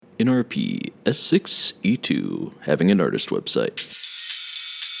NRP S6E2 having an artist website.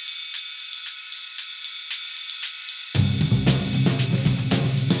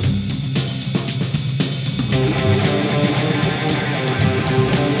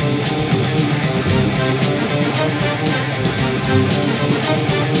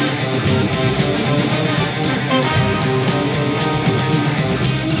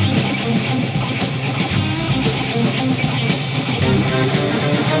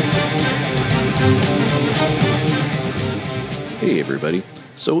 Hey everybody.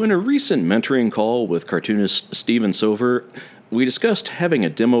 So in a recent mentoring call with cartoonist Steven Silver, we discussed having a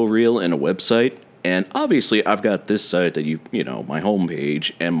demo reel and a website, and obviously I've got this site that you know, my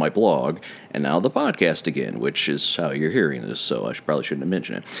homepage and my blog, and now the podcast again, which is how you're hearing this, so I probably shouldn't have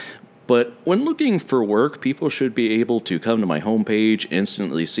mentioned it. But when looking for work, people should be able to come to my homepage and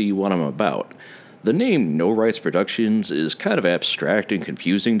instantly see what I'm about. The name NoRights Productions is kind of abstract and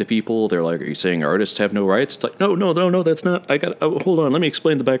confusing to people. They're like, are you saying artists have no rights? It's like, no, that's not. Hold on, let me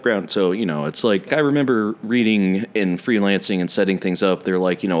explain the background. So, it's like, I remember reading in freelancing and setting things up, they're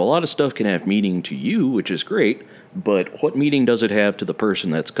like, a lot of stuff can have meaning to you, which is great, but what meaning does it have to the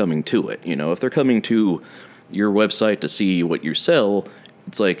person that's coming to it? If they're coming to your website to see what you sell,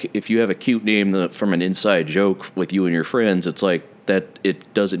 it's like, if you have a cute name from an inside joke with you and your friends, it's like, that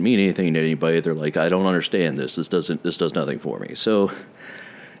it doesn't mean anything to anybody. They're like, I don't understand this. This does nothing for me. So,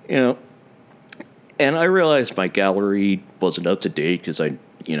 and I realized my gallery wasn't up to date because I,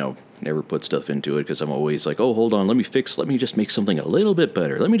 never put stuff into it because I'm always like, oh, hold on, let me just make something a little bit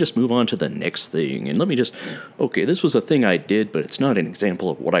better. Let me just move on to the next thing. And okay, this was a thing I did, but it's not an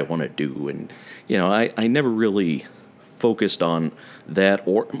example of what I want to do. And, I never really focused on that.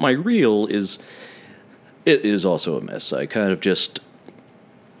 Or my reel it is also a mess. I kind of just,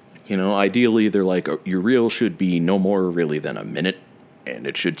 ideally they're like, your reel should be no more really than a minute, and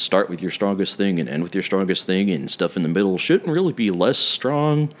it should start with your strongest thing and end with your strongest thing, and stuff in the middle shouldn't really be less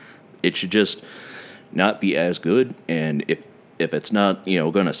strong. It should just not be as good, and if it's not,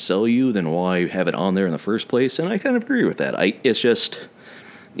 going to sell you, then why have it on there in the first place? And I kind of agree with that. It's just,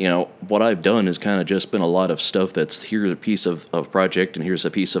 what I've done has kind of just been a lot of stuff that's here's a piece of project and here's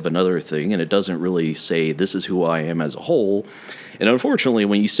a piece of another thing, and it doesn't really say this is who I am as a whole. And unfortunately,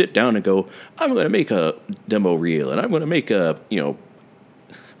 when you sit down and go, I'm going to make a demo reel, and I'm going to make a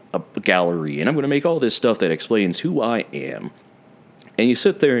gallery, and I'm going to make all this stuff that explains who I am, and you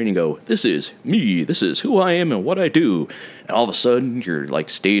sit there and you go, this is me, this is who I am and what I do, and all of a sudden you're like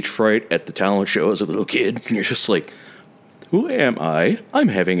stage fright at the talent show as a little kid, and you're just like, who am I? I'm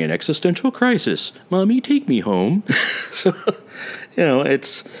having an existential crisis. Mommy, take me home. So,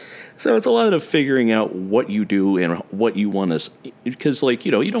 it's a lot of figuring out what you do and what you want to, because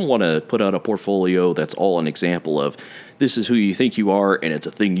you don't want to put out a portfolio that's all an example of this is who you think you are and it's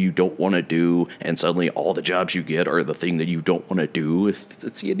a thing you don't want to do, and suddenly all the jobs you get are the thing that you don't want to do.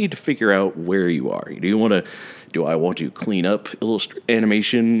 You need to figure out where you are. Do I want to clean up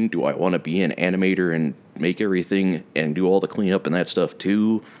animation? Do I want to be an animator and make everything and do all the cleanup and that stuff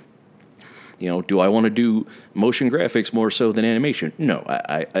too? Do I want to do motion graphics more so than animation? No,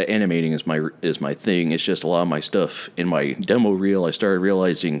 animating is my thing. It's just a lot of my stuff in my demo reel I started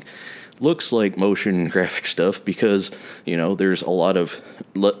realizing looks like motion graphic stuff because, there's a lot of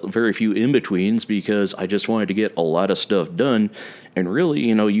very few in-betweens because I just wanted to get a lot of stuff done. And really,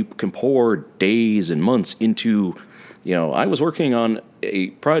 you can pour days and months into, I was working on a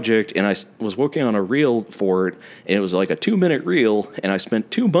project and I was working on a reel for it, and it was like a 2-minute reel, and I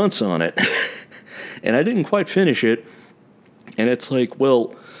spent 2 months on it and I didn't quite finish it. And it's like,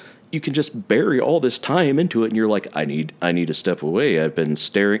 well, you can just bury all this time into it, and you're like, I need to step away. I've been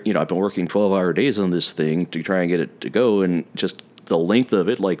I've been working 12-hour days on this thing to try and get it to go, and just the length of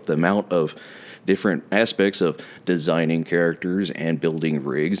it, like the amount of different aspects of designing characters and building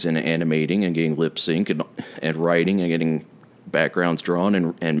rigs and animating and getting lip sync and writing and getting backgrounds drawn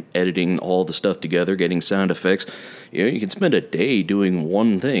and editing all the stuff together, getting sound effects. You can spend a day doing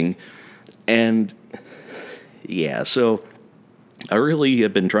one thing. And yeah, so I really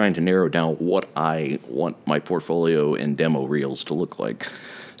have been trying to narrow down what I want my portfolio and demo reels to look like.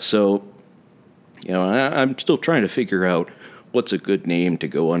 So, I'm still trying to figure out what's a good name to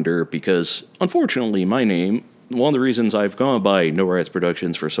go under, because unfortunately my name, one of the reasons I've gone by NoRights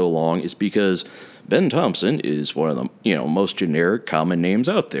Productions for so long is because Ben Thompson is one of the most generic common names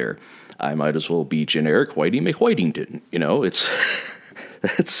out there. I might as well be generic Whitey McWhitington.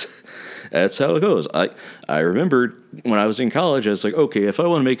 That's how it goes. I remember when I was in college, I was like, okay, if I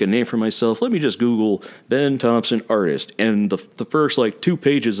want to make a name for myself, let me just Google Ben Thompson artist. And the first 2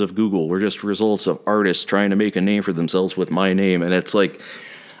 pages of Google were just results of artists trying to make a name for themselves with my name. And it's like,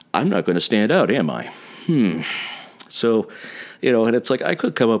 I'm not going to stand out, am I? So, and it's like I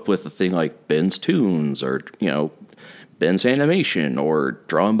could come up with a thing like Ben's Tunes or, Ben's Animation or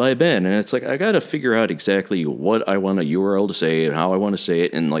Drawn by Ben. And it's like I got to figure out exactly what I want a URL to say and how I want to say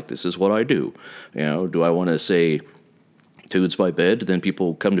it. And, like, this is what I do. Do I want to say Tunes by Ben? Then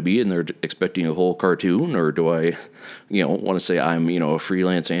people come to me and they're expecting a whole cartoon. Or do I, want to say I'm, a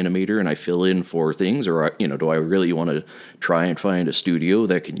freelance animator and I fill in for things? Or, do I really want to try and find a studio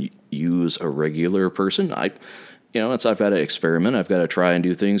that can use a regular person? I've got to experiment. I've got to try and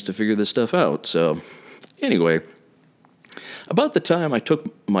do things to figure this stuff out. So, anyway, about the time I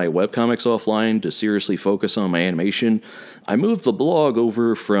took my webcomics offline to seriously focus on my animation, I moved the blog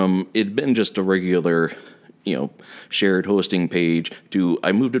over from it'd been just a regular, shared hosting page to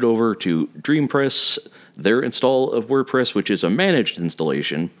I moved it over to DreamPress, their install of WordPress, which is a managed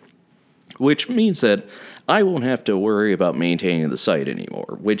installation, which means that I won't have to worry about maintaining the site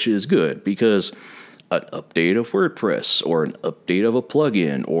anymore, which is good because an update of WordPress or an update of a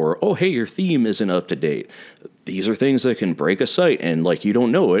plugin or, oh, hey, your theme isn't up to date. These are things that can break a site and, like, you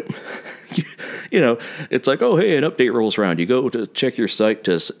don't know it. It's like, oh, hey, an update rolls around. You go to check your site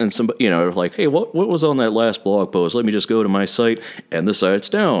and somebody, like, hey, what was on that last blog post? Let me just go to my site and the site's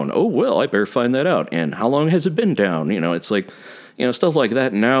down. Oh, well, I better find that out. And how long has it been down? It's like, stuff like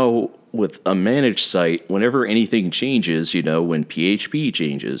that. Now, with a managed site, whenever anything changes, when PHP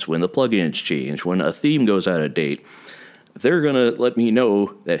changes, when the plugins change, when a theme goes out of date, they're going to let me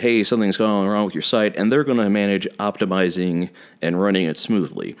know that, hey, something's going wrong with your site, and they're going to manage optimizing and running it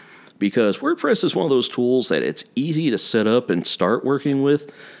smoothly. Because WordPress is one of those tools that it's easy to set up and start working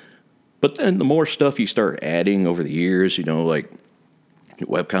with, but then the more stuff you start adding over the years, like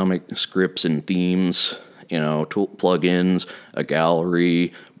webcomic scripts and themes, tool plugins, a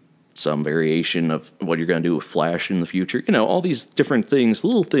gallery, some variation of what you're going to do with Flash in the future, all these different things,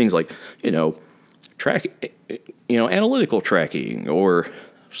 little things like, track, analytical tracking or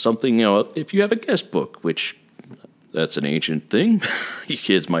something, if you have a guest book, which that's an ancient thing. You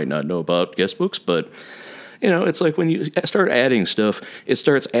kids might not know about guest books, but, it's like when you start adding stuff, it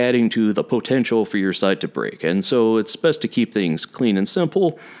starts adding to the potential for your site to break. And so it's best to keep things clean and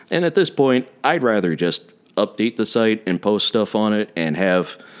simple. And at this point, I'd rather just update the site and post stuff on it and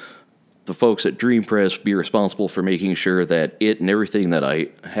have the folks at DreamPress be responsible for making sure that it and everything that I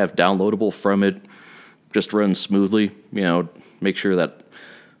have downloadable from it just runs smoothly. Make sure that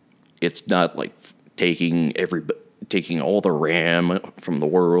it's not like taking all the RAM from the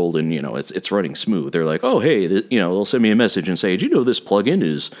world and, it's running smooth. They're like, oh, hey, they'll send me a message and say, do you know this plugin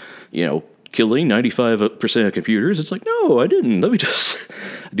is, killing 95% of computers? It's like, no, I didn't. Let me just,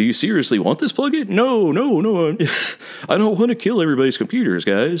 do you seriously want this plugin? No, I don't want to kill everybody's computers,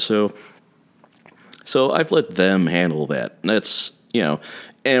 guys. So I've let them handle that. That's,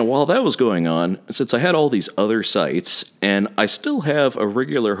 and while that was going on, since I had all these other sites, and I still have a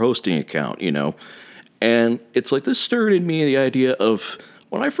regular hosting account, and it's like this stirred in me the idea of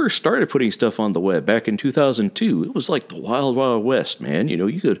when I first started putting stuff on the web back in 2002, it was like the wild, wild west, man.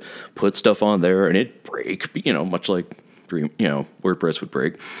 You could put stuff on there and it'd break, much like WordPress would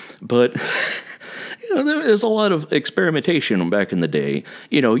break. But there's a lot of experimentation back in the day.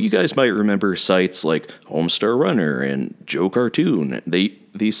 You guys might remember sites like Homestar Runner and Joe Cartoon.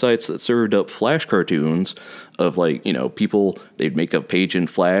 These sites that served up Flash cartoons of people, they'd make a page in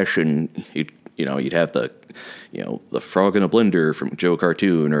Flash and you'd have the frog in a blender from Joe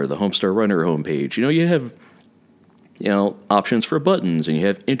Cartoon or the Homestar Runner homepage. You have options for buttons and you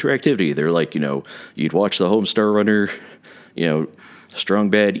have interactivity. They're like, you'd watch the Homestar Runner, strong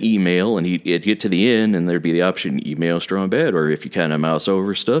bad email, and it'd get to the end and there'd be the option email strong bad, or if you kind of mouse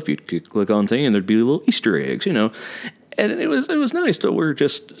over stuff, you'd click on thing and there'd be little Easter eggs, and it was nice to where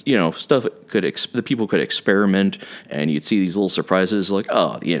just stuff the people could experiment, and you'd see these little surprises like,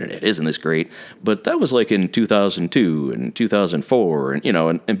 oh, the internet, isn't this great? But that was like in 2002 and 2004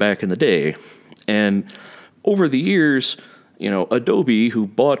 and back in the day. And over the years, Adobe, who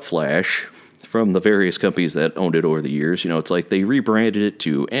bought Flash from the various companies that owned it over the years, it's like they rebranded it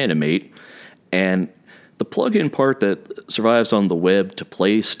to Animate, and the plugin part that survives on the web to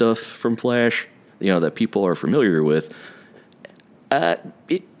play stuff from Flash, that people are familiar with,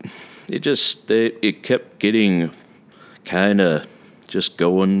 it kept getting kind of just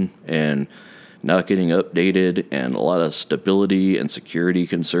going and not getting updated, and a lot of stability and security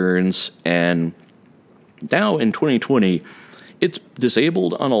concerns. And now in 2020, it's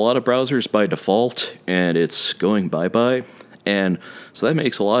disabled on a lot of browsers by default, and it's going bye-bye. And so that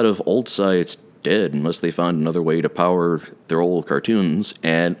makes a lot of old sites dead unless they find another way to power their old cartoons.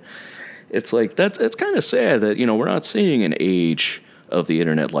 And it's like, it's kind of sad that, we're not seeing an age of the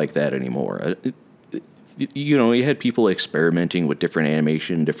internet like that anymore. You had people experimenting with different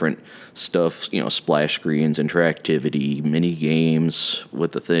animation, different stuff, splash screens, interactivity, mini games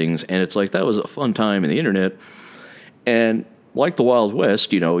with the things, and it's like that was a fun time in the internet. And like the Wild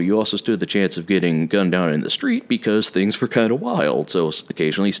West, you also stood the chance of getting gunned down in the street because things were kind of wild. So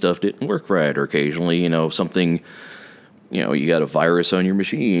occasionally stuff didn't work right, or occasionally, something, you got a virus on your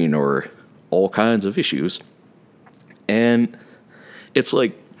machine, or all kinds of issues. And it's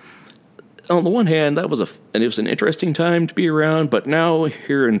like, on the one hand, it was an interesting time to be around, but now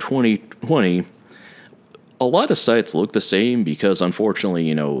here in 2020, a lot of sites look the same because,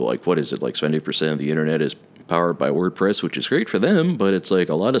 unfortunately, what is it, like 70% of the internet is powered by WordPress, which is great for them, but it's like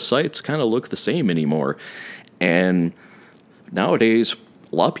a lot of sites kind of look the same anymore. And nowadays,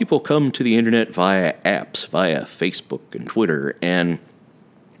 a lot of people come to the internet via apps, via Facebook and Twitter, and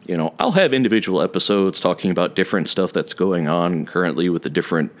I'll have individual episodes talking about different stuff that's going on currently with the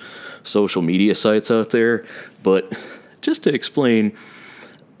different social media sites out there. But just to explain,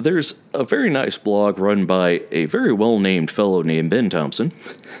 there's a very nice blog run by a very well-named fellow named Ben Thompson,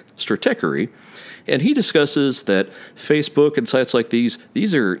 Stratechery, and he discusses that Facebook and sites like these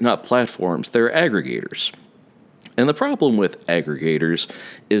are not platforms, they're aggregators. And the problem with aggregators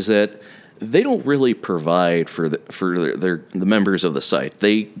is that they don't really provide for the members of the site.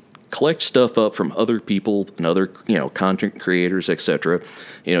 They collect stuff up from other people and other content creators, etc.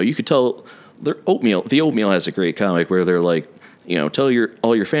 You could tell the Oatmeal has a great comic where they're like, tell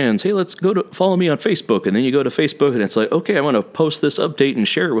all your fans, hey, let's go to follow me on Facebook, and then you go to Facebook and it's like, okay, I'm going to post this update and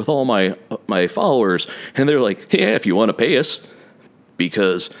share it with all my followers, and they're like, yeah, if you want to pay us,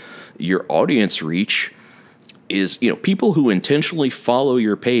 because your audience reach is people who intentionally follow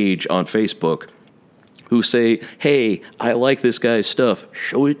your page on Facebook, who say, hey, I like this guy's stuff,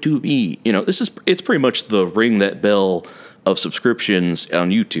 show it to me. It's pretty much the ring that bell of subscriptions on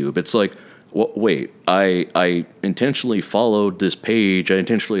YouTube. It's like, wait, I intentionally followed this page, I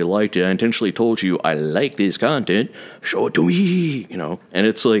intentionally liked it, I intentionally told you I like this content, show it to me, And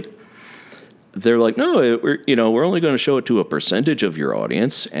it's like, they're like, no, we're only going to show it to a percentage of your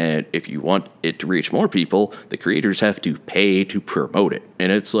audience, and if you want it to reach more people, the creators have to pay to promote it.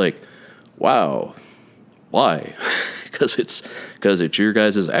 And it's like, wow, why? Because it's your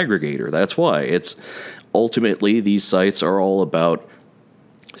guys' aggregator. That's why. It's ultimately, these sites are all about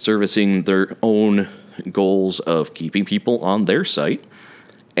servicing their own goals of keeping people on their site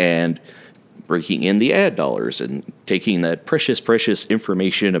and breaking in the ad dollars and taking that precious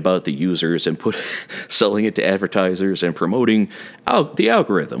information about the users and selling it to advertisers and promoting the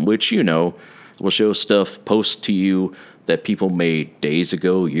algorithm, which, will show stuff, post to you that people made days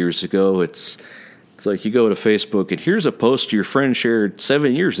ago, years ago. It's like you go to Facebook and here's a post your friend shared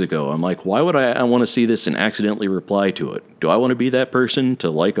 7 years ago. I'm like, why would I want to see this and accidentally reply to it? Do I want to be that person to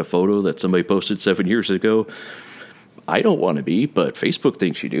like a photo that somebody posted 7 years ago? I don't want to be, but Facebook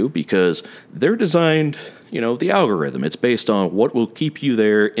thinks you do because they're designed, the algorithm. It's based on what will keep you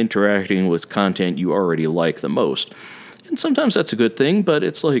there interacting with content you already like the most. And sometimes that's a good thing, but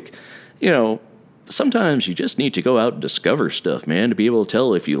it's like, sometimes you just need to go out and discover stuff, man, to be able to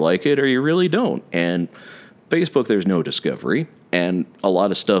tell if you like it or you really don't. And Facebook, there's no discovery. And a lot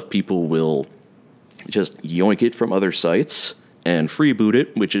of stuff people will just yoink it from other sites and freeboot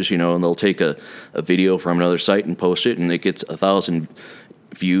it, which is, and they'll take a video from another site and post it, and it gets 1,000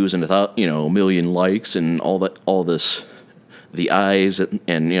 views and a million likes and all this, the eyes,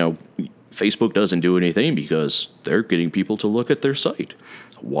 and Facebook doesn't do anything because they're getting people to look at their site.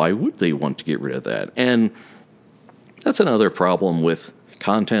 Why would they want to get rid of that? And that's another problem with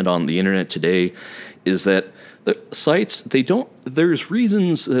content on the internet today, is that the sites, there's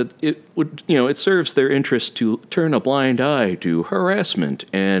reasons that it would, it serves their interest to turn a blind eye to harassment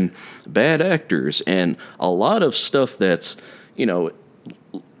and bad actors and a lot of stuff that's, you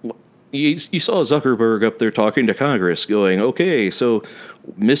saw Zuckerberg up there talking to Congress going, okay, so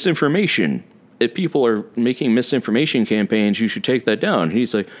misinformation. If people are making misinformation campaigns, you should take that down. And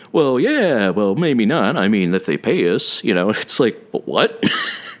he's like, well, yeah, well, maybe not. I mean, if they pay us, it's like, but what?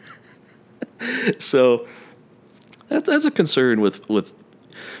 So that's a concern with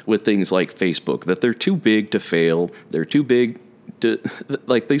things like Facebook, that they're too big to fail. They're too big to,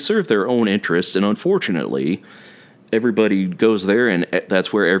 they serve their own interests. And unfortunately, everybody goes there and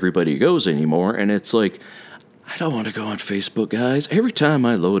that's where everybody goes anymore. And it's like, I don't want to go on Facebook, guys. Every time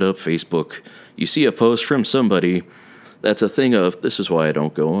I load up Facebook, you see a post from somebody that's a thing of, this is why I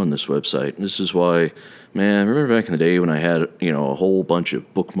don't go on this website. This is why, man, I remember back in the day when I had, a whole bunch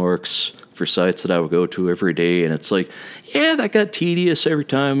of bookmarks for sites that I would go to every day, and it's like, yeah, that got tedious every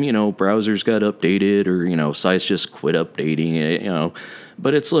time, browsers got updated or, sites just quit updating it,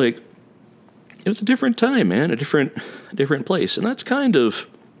 but it's like, it was a different time, man, a different place, and that's kind of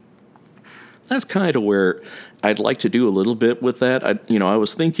where I'd like to do a little bit with that. I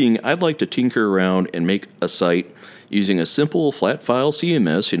was thinking I'd like to tinker around and make a site using a simple flat file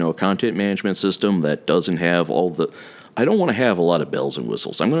CMS, a content management system that doesn't have I don't want to have a lot of bells and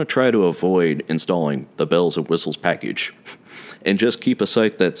whistles. I'm going to try to avoid installing the bells and whistles package and just keep a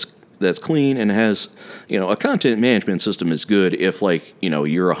site that's clean and has, a content management system is good if,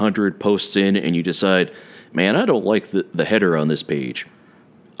 you're 100 posts in and you decide, man, I don't like the header on this page.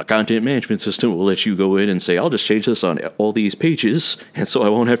 A content management system will let you go in and say, I'll just change this on all these pages, and so I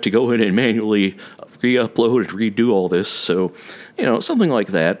won't have to go in and manually re-upload and redo all this. So, something like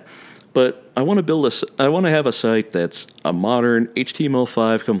that. But I want to have a site that's a modern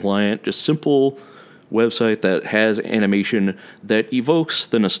HTML5 compliant, just simple website that has animation that evokes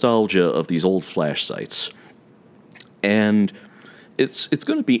the nostalgia of these old Flash sites. And it's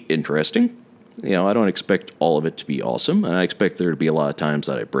going to be interesting. I don't expect all of it to be awesome, and I expect there to be a lot of times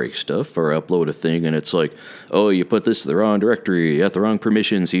that I break stuff or upload a thing and it's like, oh, you put this in the wrong directory, you got the wrong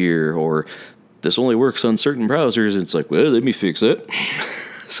permissions here, or this only works on certain browsers, and it's like, well, let me fix it.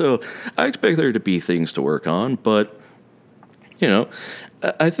 So I expect there to be things to work on, but,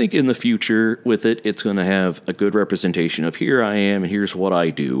 I think in the future with it, it's going to have a good representation of here I am and here's what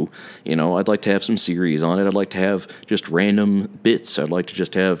I do. I'd like to have some series on it. I'd like to have just random bits. I'd like to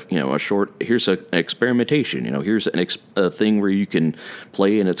just have, a short, here's an experimentation. Here's a thing where you can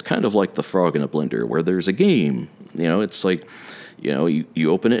play, and it's kind of like the frog in a blender where there's a game. It's like,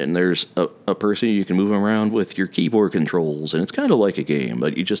 you open it and there's a person, you can move them around with your keyboard controls, and it's kind of like a game,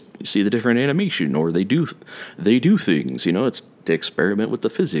 but you see the different animation, or they do things. It's to experiment with the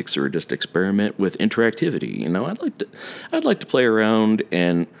physics or just experiment with interactivity. I'd like to play around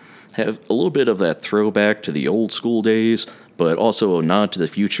and have a little bit of that throwback to the old school days, but also a nod to the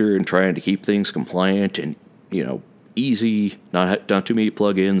future and trying to keep things compliant and easy, not too many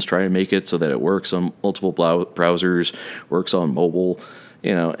plugins, try to make it so that it works on multiple browsers, works on mobile,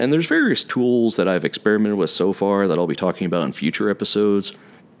 and there's various tools that I've experimented with so far that I'll be talking about in future episodes.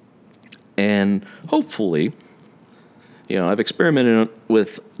 And hopefully, I've experimented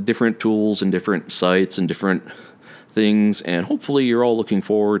with different tools and different sites and different things, and hopefully you're all looking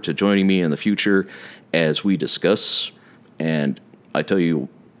forward to joining me in the future as we discuss and I tell you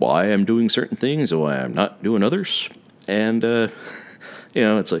why I'm doing certain things and why I'm not doing others. And,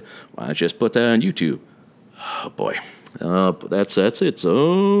 it's like, why don't you just put that on YouTube? Oh, boy. That's its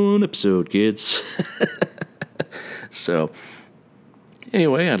own episode, kids. So,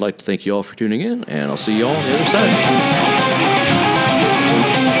 anyway, I'd like to thank you all for tuning in, and I'll see you all on the other side.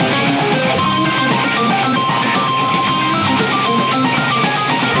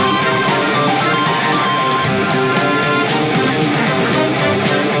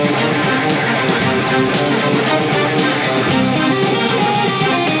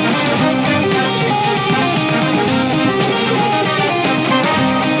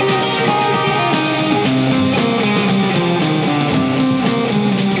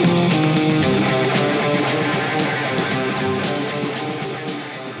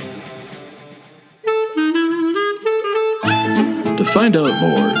 To find out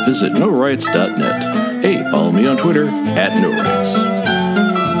more, visit NoRights.net. Hey, follow me on Twitter @NoRights.